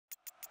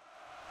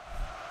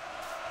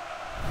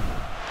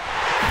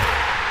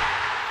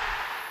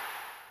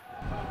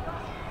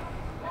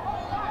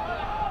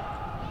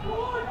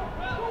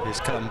is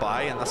come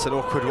by, and that's an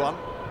awkward one.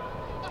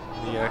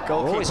 The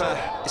goalkeeper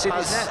is in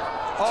his net.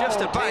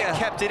 Just about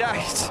kept it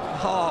out.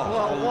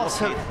 Oh, well,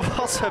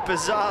 what a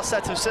bizarre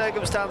set of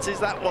circumstances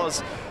that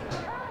was.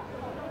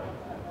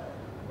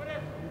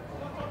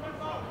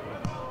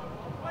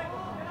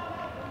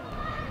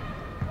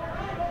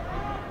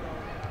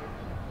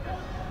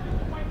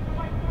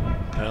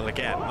 Earl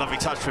again, lovely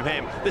touch from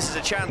him. This is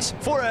a chance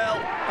for Earl,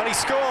 and he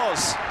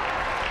scores.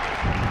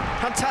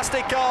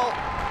 Fantastic goal,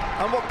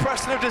 and what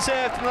Preston have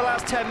deserved in the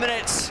last 10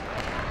 minutes.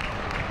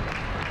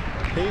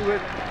 He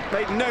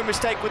made no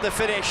mistake with the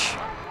finish.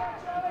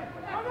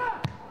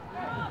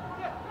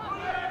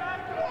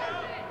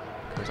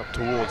 Goes up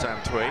towards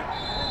Antwi.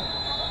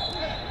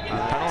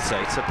 Penalty.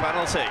 It's a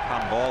penalty.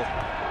 Handball.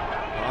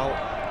 Well,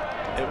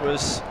 it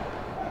was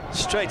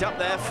straight up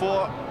there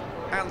for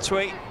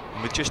Antwi.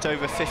 With just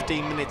over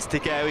 15 minutes to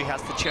go, he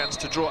has the chance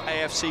to draw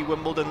AFC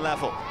Wimbledon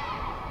level.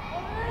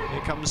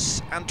 Here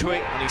comes Antwi,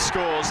 and he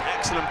scores.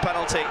 Excellent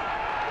penalty.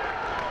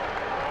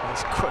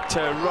 He's quick to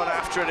run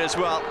after it as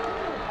well.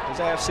 As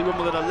AFC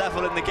Wimbledon are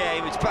level in the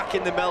game, it's back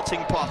in the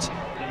melting pot.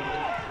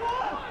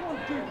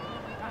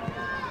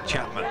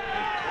 Chapman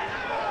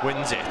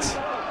wins it.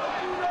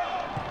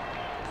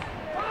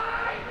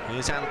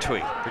 Here's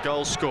Antwi, the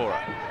goal scorer.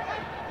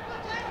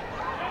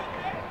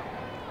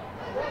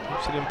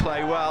 Keeps it in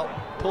play well,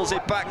 pulls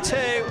it back too,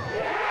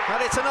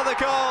 and it's another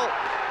goal.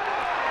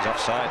 It's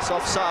offside. It's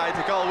offside,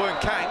 the goal won't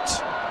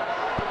count.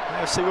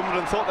 AFC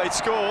Wimbledon thought they'd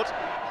scored.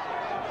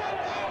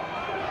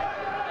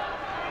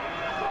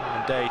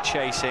 And Day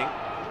chasing.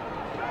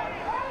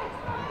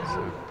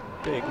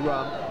 Big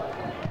run,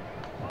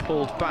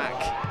 pulled back,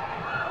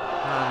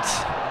 and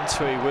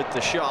Antwi with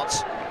the shot.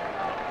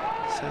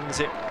 Sends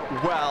it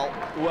well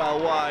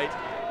wide.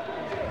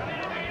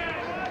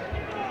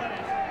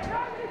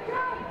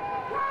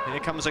 Here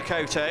comes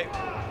Akoto.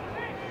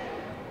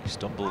 He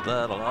stumbled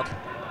there, the lad.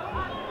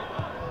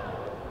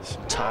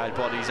 Some tired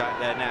bodies out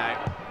there now.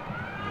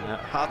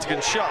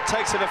 Hartigan's shot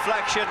takes a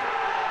deflection,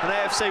 and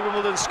AFC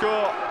Wimbledon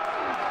score.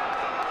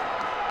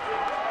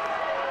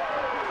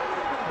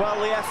 Well,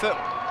 the effort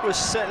was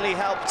certainly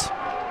helped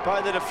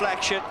by the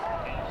deflection.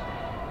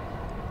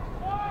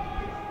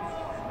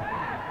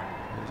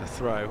 There's a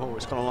throw. Oh,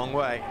 it's gone a long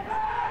way.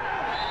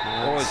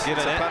 Always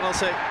given it. It's a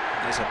penalty.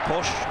 There's a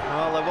push.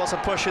 Well, there was a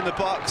push in the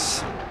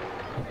box.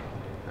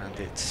 And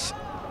it's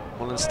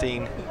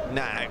Wallenstein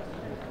now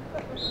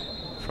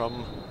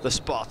from the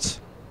spot,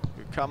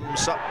 who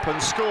comes up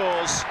and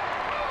scores.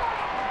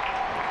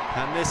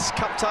 And this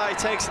cup tie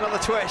takes another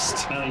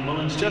twist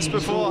just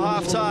before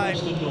half-time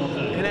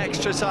in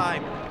extra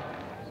time.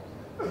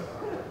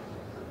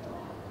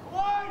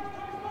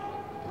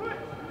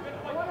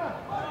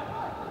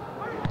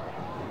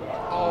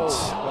 Oh,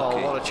 well,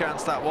 what a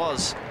chance that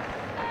was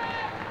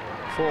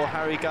for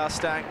Harry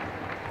Garstang.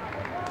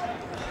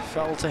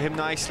 Fell to him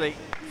nicely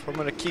from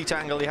an acute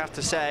angle, you have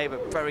to say,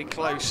 but very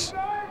close.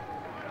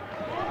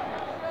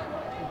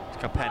 It's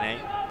PNE,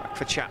 back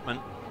for Chapman.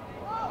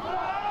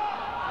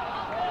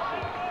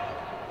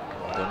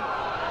 Well done.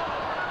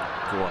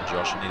 Go on,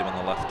 Josh, you need him on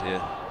the left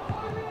here.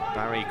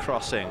 Barry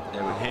crossing,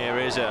 and here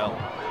is Earl.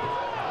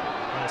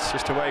 It's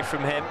just away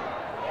from him.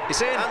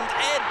 It's in! And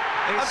in!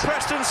 And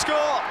Preston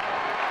score!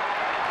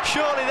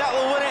 Surely that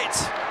will win it.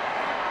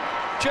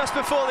 Just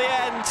before the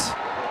end.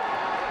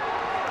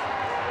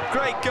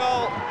 Great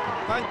goal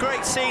and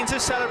great scenes of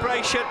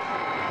celebration.